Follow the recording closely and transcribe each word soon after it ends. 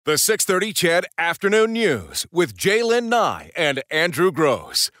The 6:30 CHED Afternoon News with Jaylen Nye and Andrew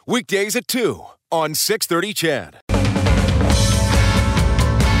Gross. Weekdays at 2 on 6:30 CHED.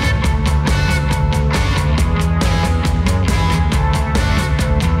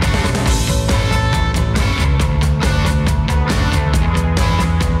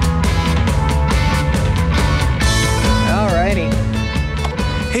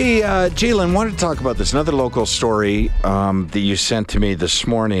 Hey, Jaylen, wanted to talk about this. Another local story that you sent to me this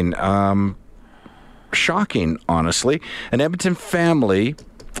morning. Shocking, honestly. An Edmonton family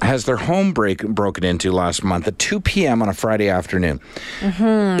has their home broken into last month at 2 p.m. on a Friday afternoon.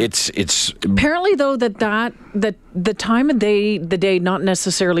 Mm-hmm. It's apparently, though, that the time of the day not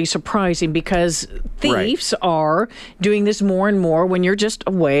necessarily surprising, because thieves are doing this more and more when you're just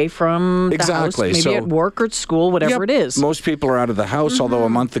away from the house, maybe at work or at school, whatever it is. Most people are out of the house, although a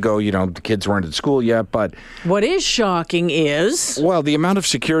month ago, the kids weren't at school yet. But what is shocking is, well, the amount of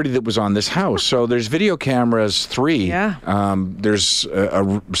security that was on this house. So there's video cameras, 3. Yeah. There's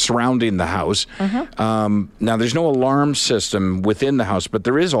surrounding the house. Now, there's no alarm system within the house, but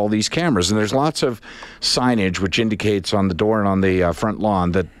there is all these cameras, and there's lots of signage which indicates on the door and on the front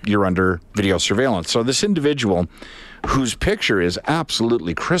lawn that you're under video surveillance. So this individual, whose picture is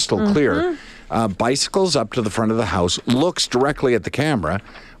absolutely crystal clear, bicycles up to the front of the house, looks directly at the camera,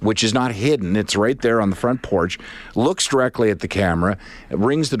 which is not hidden. It's right there on the front porch, looks directly at the camera,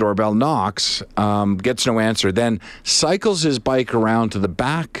 rings the doorbell, knocks, gets no answer, then cycles his bike around to the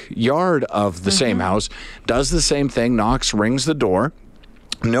backyard of the same house, does the same thing, knocks, rings the door.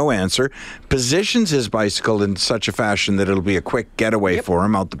 No answer. Positions his bicycle in such a fashion that it'll be a quick getaway for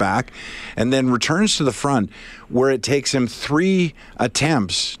him out the back, and then returns to the front, where it takes him 3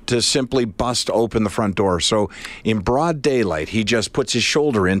 attempts to simply bust open the front door. So in broad daylight, he just puts his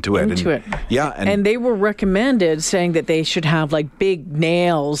shoulder into it. Yeah. And they were recommended, saying that they should have like big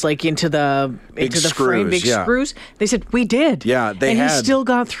nails, like into the frame, big screws. They said, we did. Yeah, he still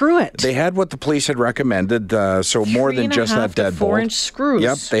got through it. They had what the police had recommended, so more than just that deadbolt. 4-inch screws.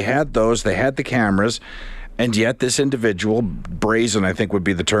 Yep, they had those. They had the cameras. And yet this individual, brazen, I think would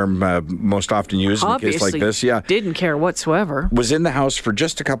be the term most often used in a case like this. Yeah, didn't care whatsoever. Was in the house for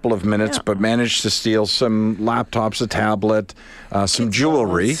just a couple of minutes, but managed to steal some laptops, a tablet, some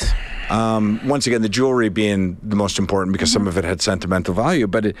jewelry. Once again, the jewelry being the most important because some of it had sentimental value.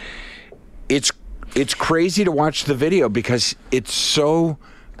 But it's crazy to watch the video because it's so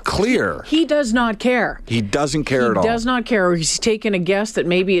clear. He does not care. He doesn't care at all. He does not care. He's taken a guess that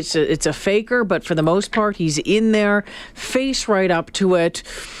maybe it's a faker, but for the most part, he's in there, face right up to it,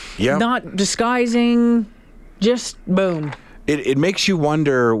 not disguising, just boom. It makes you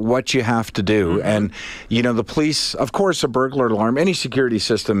wonder what you have to do. And, the police, of course, a burglar alarm, any security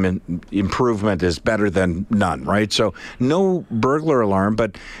system improvement is better than none, right? So no burglar alarm,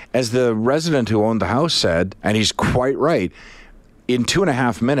 but as the resident who owned the house said, and he's quite right, in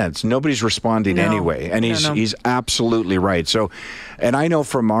 2.5 minutes, nobody's responding anyway. And he's absolutely right. So, and I know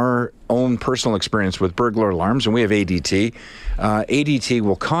from our own personal experience with burglar alarms, and we have ADT, ADT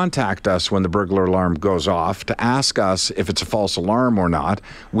will contact us when the burglar alarm goes off to ask us if it's a false alarm or not.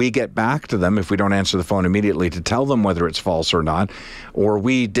 We get back to them if we don't answer the phone immediately to tell them whether it's false or not, or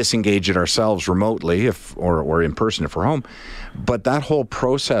we disengage it ourselves remotely or in person if we're home. But that whole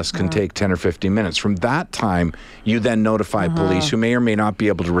process can take 10 or 15 minutes. From that time, you then notify police, who may or may not be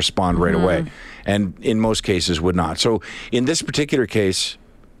able to respond right away, and in most cases would not. So in this particular case,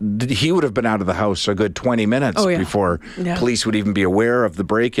 he would have been out of the house a good 20 minutes before police would even be aware of the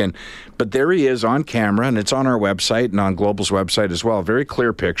break-in. But there he is on camera, and it's on our website and on Global's website as well. A very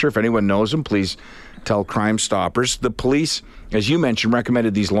clear picture. If anyone knows him, please tell Crime Stoppers. The police, as you mentioned,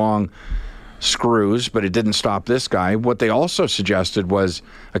 recommended these long screws, but it didn't stop this guy. What they also suggested was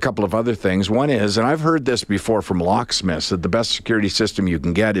a couple of other things. One is, and I've heard this before from locksmiths, that the best security system you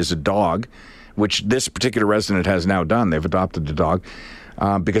can get is a dog, which this particular resident has now done. They've adopted a dog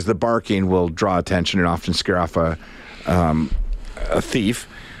because the barking will draw attention and often scare off a thief.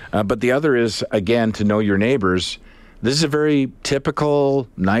 But the other is, again, to know your neighbors. This is a very typical,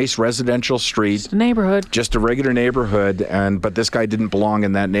 nice residential street. Just a neighborhood. Just a regular neighborhood, but this guy didn't belong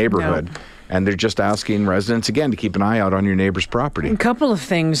in that neighborhood. No. And they're just asking residents, again, to keep an eye out on your neighbor's property. A couple of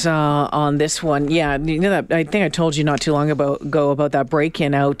things on this one. Yeah, that, I think I told you not too long ago about that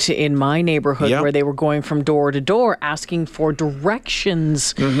break-in out in my neighborhood where they were going from door to door asking for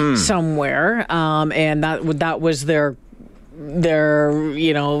directions somewhere. And that was their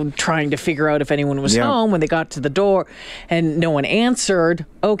trying to figure out if anyone was home when they got to the door and no one answered.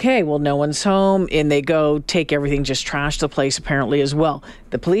 Okay, well, no one's home, and they go take everything, just trash the place apparently as well.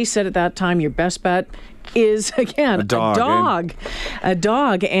 The police said at that time, your best bet, is, again, a dog.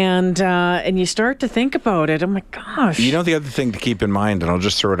 And you start to think about it. Oh my gosh. You know, the other thing to keep in mind, and I'll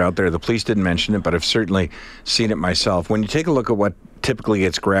just throw it out there, the police didn't mention it, but I've certainly seen it myself. When you take a look at what typically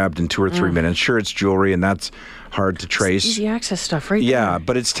gets grabbed in 2 or 3 minutes, sure, it's jewelry, and that's hard to trace. It's easy access stuff, right? Yeah,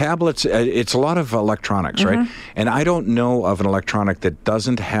 but it's tablets. It's a lot of electronics, right? And I don't know of an electronic that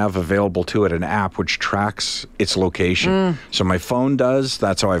doesn't have available to it an app which tracks its location. So my phone does.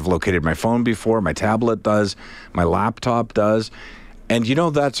 That's how I've located my phone before. My tablet does. My laptop does. And you know,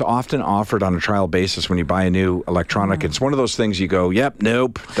 that's often offered on a trial basis when you buy a new electronic. It's one of those things you go, yep,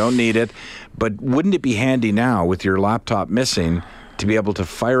 nope, don't need it. But wouldn't it be handy now with your laptop missing to be able to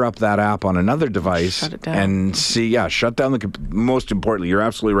fire up that app on another device and see, shut down most importantly, you're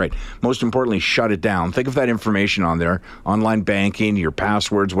absolutely right. Most importantly, shut it down. Think of that information on there, online banking, your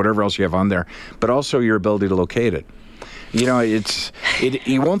passwords, whatever else you have on there, but also your ability to locate it. You know,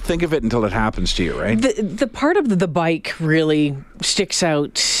 you won't think of it until it happens to you, right? The part of the bike really sticks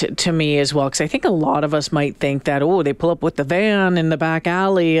out to me as well, because I think a lot of us might think that, they pull up with the van in the back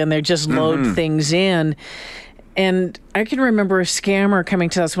alley and they just load things in. And I can remember a scammer coming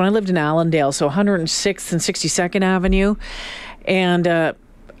to us when I lived in Allendale, so 106th and 62nd Avenue, and a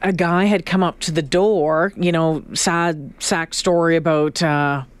guy had come up to the door, sad sack story about,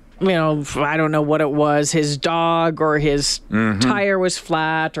 I don't know what it was, his dog or his tire was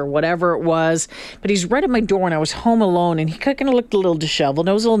flat or whatever it was, but he's right at my door and I was home alone and he kind of looked a little disheveled.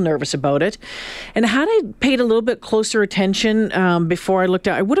 I was a little nervous about it. And had I paid a little bit closer attention before I looked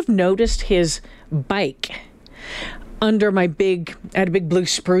out, I would have noticed his bike under I had a big blue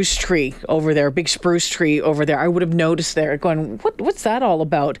spruce tree over there, I would have noticed there going, what's that all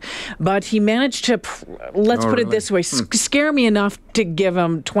about? But he managed to, put it this way, scare me enough to give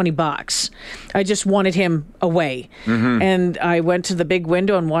him $20. I just wanted him away. And I went to the big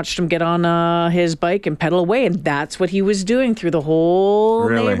window and watched him get on his bike and pedal away. And that's what he was doing through the whole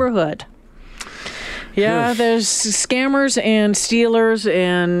neighborhood. Yeah, there's scammers and stealers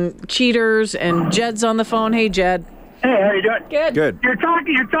and cheaters, and Jed's on the phone. Hey, Jed. Hey, how you doing? Good. You're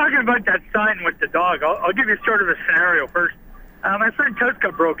talking about that sign with the dog. I'll give you sort of a scenario first. My friend's house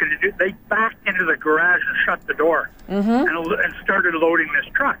got broken into. They backed into the garage and shut the door and started loading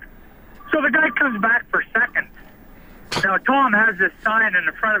this truck. So the guy comes back for seconds. Now, Tom has this sign in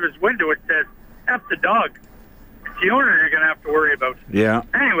the front of his window. It says, F the dog. It's the owner you're going to have to worry about. Yeah.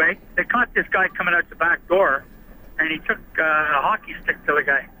 Anyway, they caught this guy coming out the back door, and he took a hockey stick to the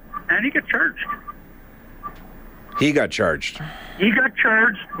guy, and he got charged. He got charged. He got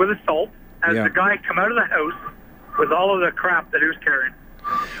charged with assault as the guy come out of the house with all of the crap that he was carrying.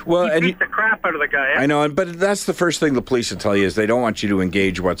 Well, he beat the crap out of the guy. I know, but that's the first thing the police will tell you is they don't want you to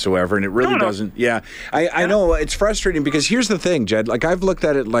engage whatsoever, and it really doesn't. Yeah, I know it's frustrating because here's the thing, Jed. Like I've looked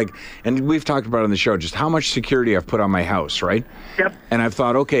at it and we've talked about it on the show, just how much security I've put on my house, right? Yep. And I've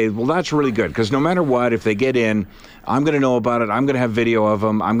thought, okay, well that's really good because no matter what, if they get in, I'm going to know about it. I'm going to have video of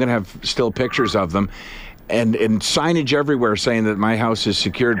them. I'm going to have still pictures of them. And signage everywhere saying that my house is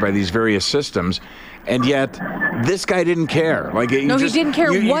secured by these various systems, and yet this guy didn't care. He didn't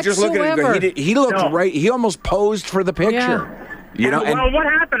care whatsoever. You just look at it and go, he looked right. He almost posed for the picture. Yeah. Well, what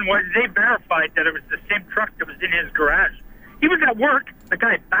happened was they verified that it was the same truck that was in his garage. He was at work. The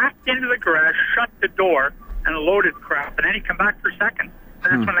guy backed into the garage, shut the door, and loaded crap, and then he come back for seconds.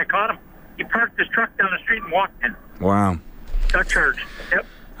 And that's when they caught him. He parked his truck down the street and walked in. Wow. Got charged. Yep.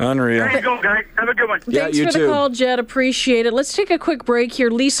 Unreal. There you go, guys. Have a good one. Thanks for the call, Jed. Appreciate it. Let's take a quick break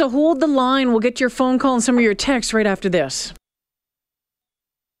here. Lisa, hold the line. We'll get your phone call and some of your texts right after this.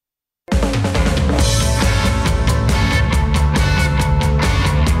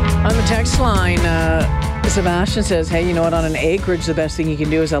 On the text line, Sebastian says, hey, you know what, on an acreage, the best thing you can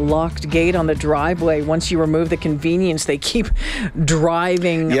do is a locked gate on the driveway. Once you remove the convenience, they keep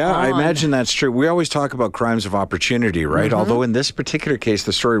driving on. I imagine that's true. We always talk about crimes of opportunity, right? Although in this particular case,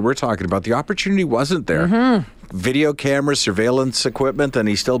 the story we're talking about, the opportunity wasn't there. Video cameras, surveillance equipment, and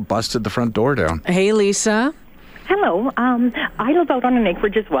he still busted the front door down. Hey, Lisa. Hello. I live out on an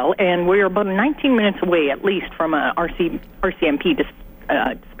acreage as well, and we're about 19 minutes away, at least, from a RCMP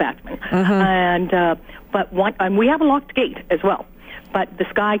dispatchman. But we have a locked gate as well. But this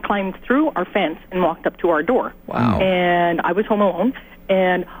guy climbed through our fence and walked up to our door. Wow. And I was home alone,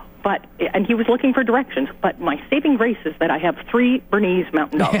 and he was looking for directions. But my saving grace is that I have 3 Bernese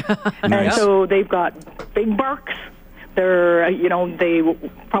Mountain Dogs. And so they've got big barks. They're, they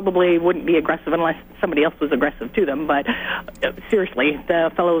probably wouldn't be aggressive unless somebody else was aggressive to them. But seriously,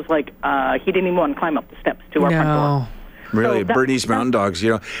 the fellow was like, he didn't even want to climb up the steps to our front door. Really, Bernese Mountain Dogs,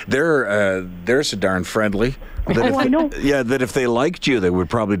 they're so darn friendly. I know. Yeah, that if they liked you, they would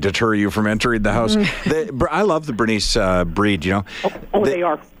probably deter you from entering the house. I love the Bernese breed, They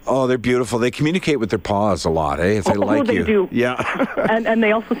are. Oh, they're beautiful. They communicate with their paws a lot, if they like you. They do. Yeah. and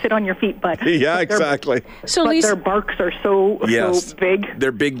they also sit on your feet, but... Yeah, exactly. So, but Lisa, their barks are so big.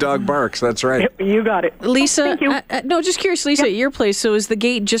 They're big dog barks, that's right. You got it. Lisa, Thank you. no, just curious, Lisa, at your place, so is the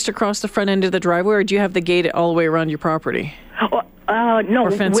gate just across the front end of the driveway, or do you have the gate all the way around your property? No,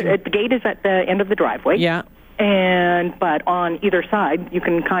 fencing? the gate is at the end of the driveway. Yeah. But on either side, you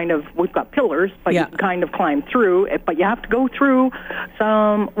can we've got pillars, but you can kind of climb through, but you have to go through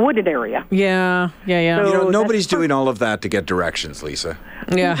some wooded area. Yeah. So nobody's doing all of that to get directions, Lisa.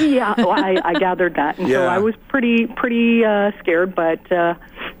 Yeah. Yeah, well, I gathered that, and so I was pretty scared, but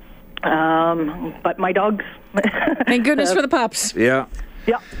my dogs... Thank goodness for the pups. Yeah.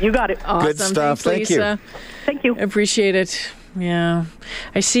 Yeah, you got it. Awesome. Good stuff. Thanks, Thank Lisa. Thank you. Appreciate it. Yeah.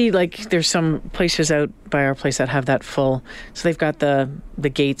 I see, there's some places out by our place that have that full. So they've got the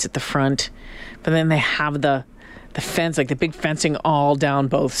gates at the front, but then they have the fence, the big fencing all down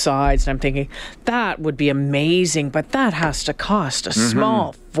both sides. And I'm thinking, that would be amazing, but that has to cost a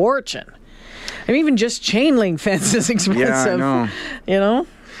small fortune. I mean, even just chain link fence is expensive. Yeah, I know.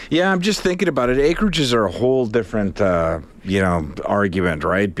 Yeah, I'm just thinking about it. Acreages are a whole different, argument,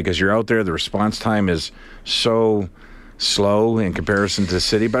 right? Because you're out there, the response time is so slow in comparison to the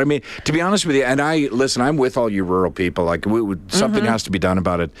city. But I mean, to be honest with you, and I'm with all you rural people. Something has to be done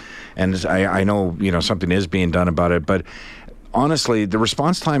about it, and I know something is being done about it. But honestly, the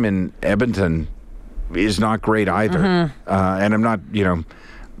response time in Edmonton is not great either. And I'm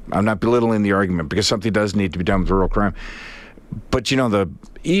not belittling the argument, because something does need to be done with rural crime. But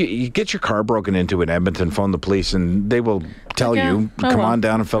you get your car broken into in Edmonton, phone the police, and they will tell you, come on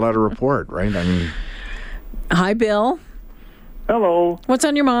down and fill out a report, right? I mean, hi, Bill. Hello. What's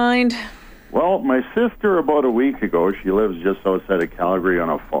on your mind? Well, my sister, about a week ago, she lives just outside of Calgary on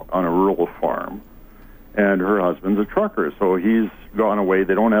a rural farm, and her husband's a trucker, so he's gone away.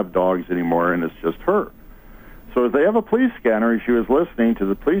 They don't have dogs anymore, and it's just her. So they have a police scanner, and she was listening to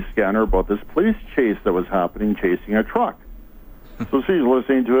the police scanner about this police chase that was happening, chasing a truck. So she's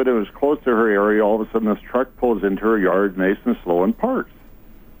listening to it. It was close to her area. All of a sudden, this truck pulls into her yard, nice and slow, and parks.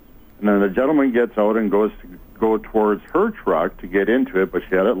 And then the gentleman gets out and goes to go towards her truck to get into it, but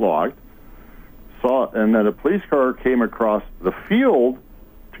she had it locked. And then a police car came across the field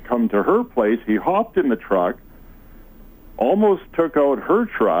to come to her place. He hopped in the truck, almost took out her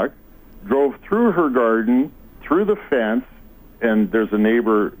truck, drove through her garden, through the fence, and there's a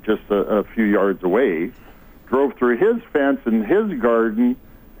neighbor just a few yards away, drove through his fence and his garden,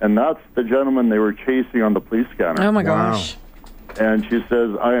 and that's the gentleman they were chasing on the police scanner. Oh, my gosh. And she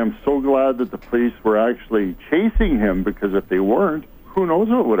says, I am so glad that the police were actually chasing him, because if they weren't, who knows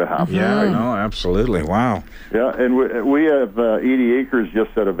what would have happened. Yeah, right? no, absolutely. Wow. Yeah, and we have 80 acres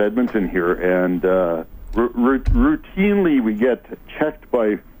just out of Edmonton here, and routinely we get checked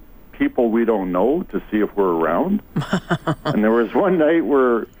by people we don't know to see if we're around. And there was one night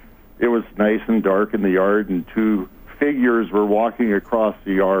where it was nice and dark in the yard, and two figures were walking across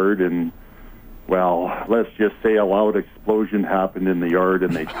the yard, and, well, let's just say a loud explosion happened in the yard,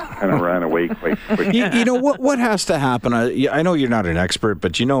 and they kind of ran away quite quickly. What has to happen? I know you're not an expert,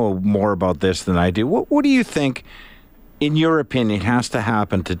 but you know more about this than I do. What do you think, in your opinion, has to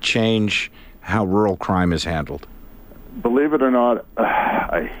happen to change how rural crime is handled? Believe it or not,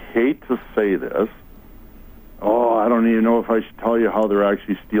 I hate to say this. Oh, I don't even know if I should tell you how they're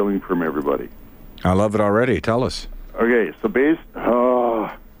actually stealing from everybody. I love it already. Tell us. Okay, so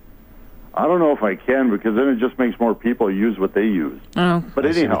I don't know if I can, because then it just makes more people use what they use. Oh. But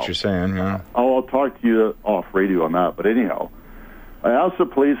I see anyhow, what you're saying, yeah. I'll talk to you off radio on that. But anyhow, I asked the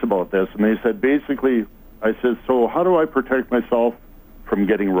police about this, and they said, basically, I said, so how do I protect myself from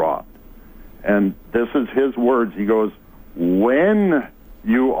getting robbed? And this is his words. He goes, when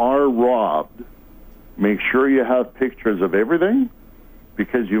you are robbed, make sure you have pictures of everything,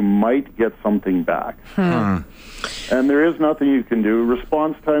 because you might get something back. And there is nothing you can do.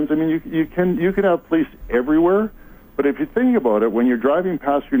 Response times, I mean, you can have police everywhere, but if you think about it, when you're driving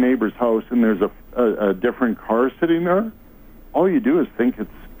past your neighbor's house and there's a different car sitting there, all you do is think it's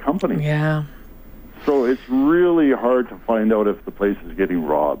company. Yeah. So it's really hard to find out if the place is getting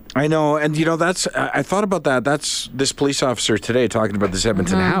robbed. I know, and I thought about that. That's this police officer today talking about this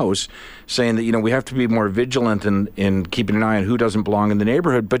Edmonton house, saying that, we have to be more vigilant in keeping an eye on who doesn't belong in the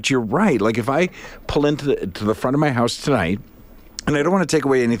neighborhood. But you're right. Like, if I pull into the front of my house tonight, And I don't want to take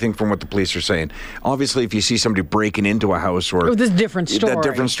away anything from what the police are saying. Obviously, if you see somebody breaking into a house or... this is a different story. That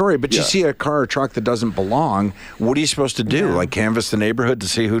different story. But you see a car or truck that doesn't belong, what are you supposed to do? Like canvass the neighborhood to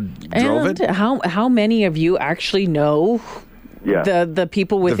see who drove it? How many of you actually know the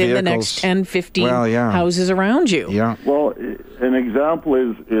people within the next 10, 15 houses around you? Yeah. Well, an example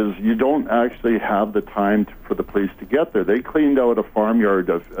is you don't actually have the time for the police to get there. They cleaned out a farmyard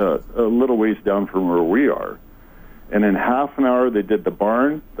a little ways down from where we are. And in half an hour, they did the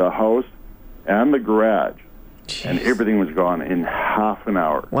barn, the house, and the garage. Jeez. And everything was gone in half an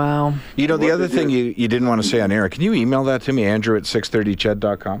hour. Wow. You know, the other thing you didn't want to say on air, can you email that to me, Andrew at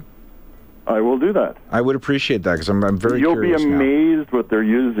 630ched.com? I will do that. I would appreciate that because I'm very curious. You'll be amazed what they're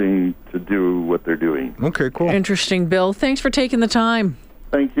using to do what they're doing. Okay, cool. Interesting, Bill. Thanks for taking the time.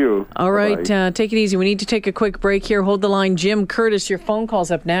 Thank you. All right, take it easy. We need to take a quick break here. Hold the line. Jim Curtis, your phone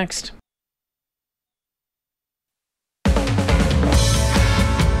call's up next.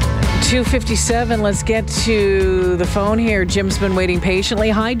 2:57. Let's get to the phone here. Jim's been waiting patiently.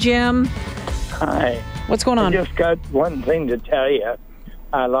 Hi, Jim. Hi. What's going on? I just got one thing to tell you.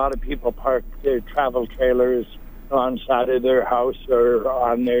 A lot of people park their travel trailers on side of their house or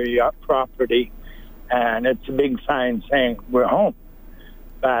on their yacht property, and it's a big sign saying, "We're home."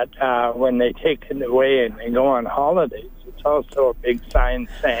 But when they take it away and they go on holidays, it's also a big sign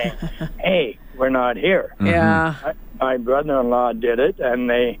saying, "Hey, we're not here." Yeah. My brother-in-law did it, and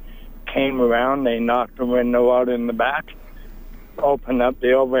they came around, they knocked the window out in the back, opened up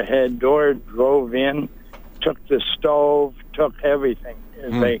the overhead door, drove in, took the stove, took everything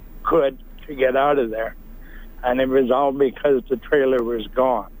as they could to get out of there. And it was all because the trailer was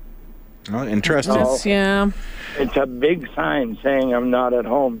gone. Oh, interesting. It's a big sign saying I'm not at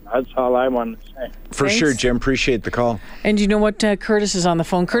home. That's all I want to say. For sure, Jim. Appreciate the call. And you know what? Curtis is on the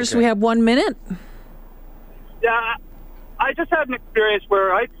phone. Curtis, we have 1 minute. Yeah, I just had an experience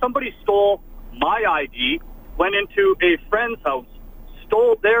where somebody stole my ID, went into a friend's house,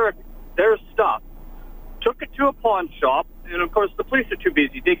 stole their stuff, took it to a pawn shop, and of course the police are too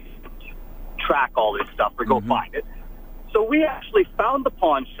busy. They track all this stuff or go find it. So we actually found the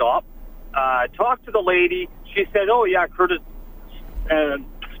pawn shop, talked to the lady. She said, "Oh yeah, Curtis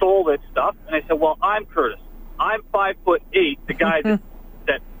stole that stuff." And I said, "Well, I'm Curtis. I'm 5'8". The guy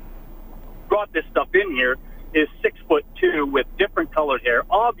that brought this stuff in here is 6'2" with different colored hair.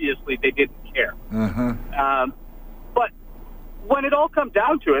 Obviously, they didn't care. But when it all comes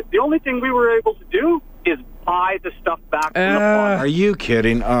down to it, the only thing we were able to do is buy the stuff back from the pawn. Are you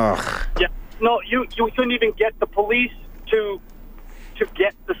kidding? Ugh. Yeah. No, you couldn't even get the police to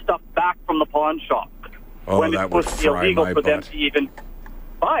get the stuff back from the pawn shop. Oh, when that it would was fry illegal my for them butt. to even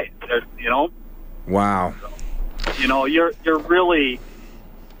buy it. You know. Wow. You know, you're really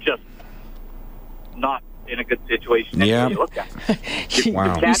just not in a good situation. Yeah. You look at it.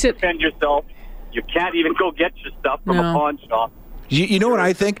 Wow. You can't defend yourself. You can't even go get your stuff from a pawn shop. You know what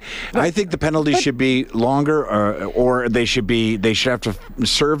I think? I think the penalty should be longer, or they should have to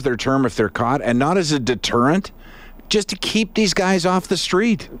serve their term if they're caught, and not as a deterrent, just to keep these guys off the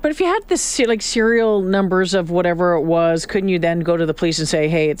street. But if you had this serial numbers of whatever it was, couldn't you then go to the police and say,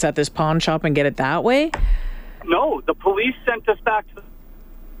 "Hey, it's at this pawn shop," and get it that way? No, the police sent us back to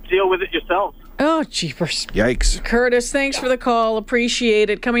deal with it yourselves. Oh, jeepers. Yikes. Curtis, thanks for the call. Appreciate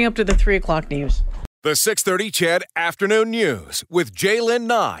it. Coming up to the 3 o'clock news. The 6:30 CHED Afternoon News with Jaylen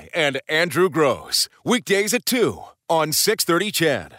Nye and Andrew Gross. Weekdays at 2 on 6:30 CHED.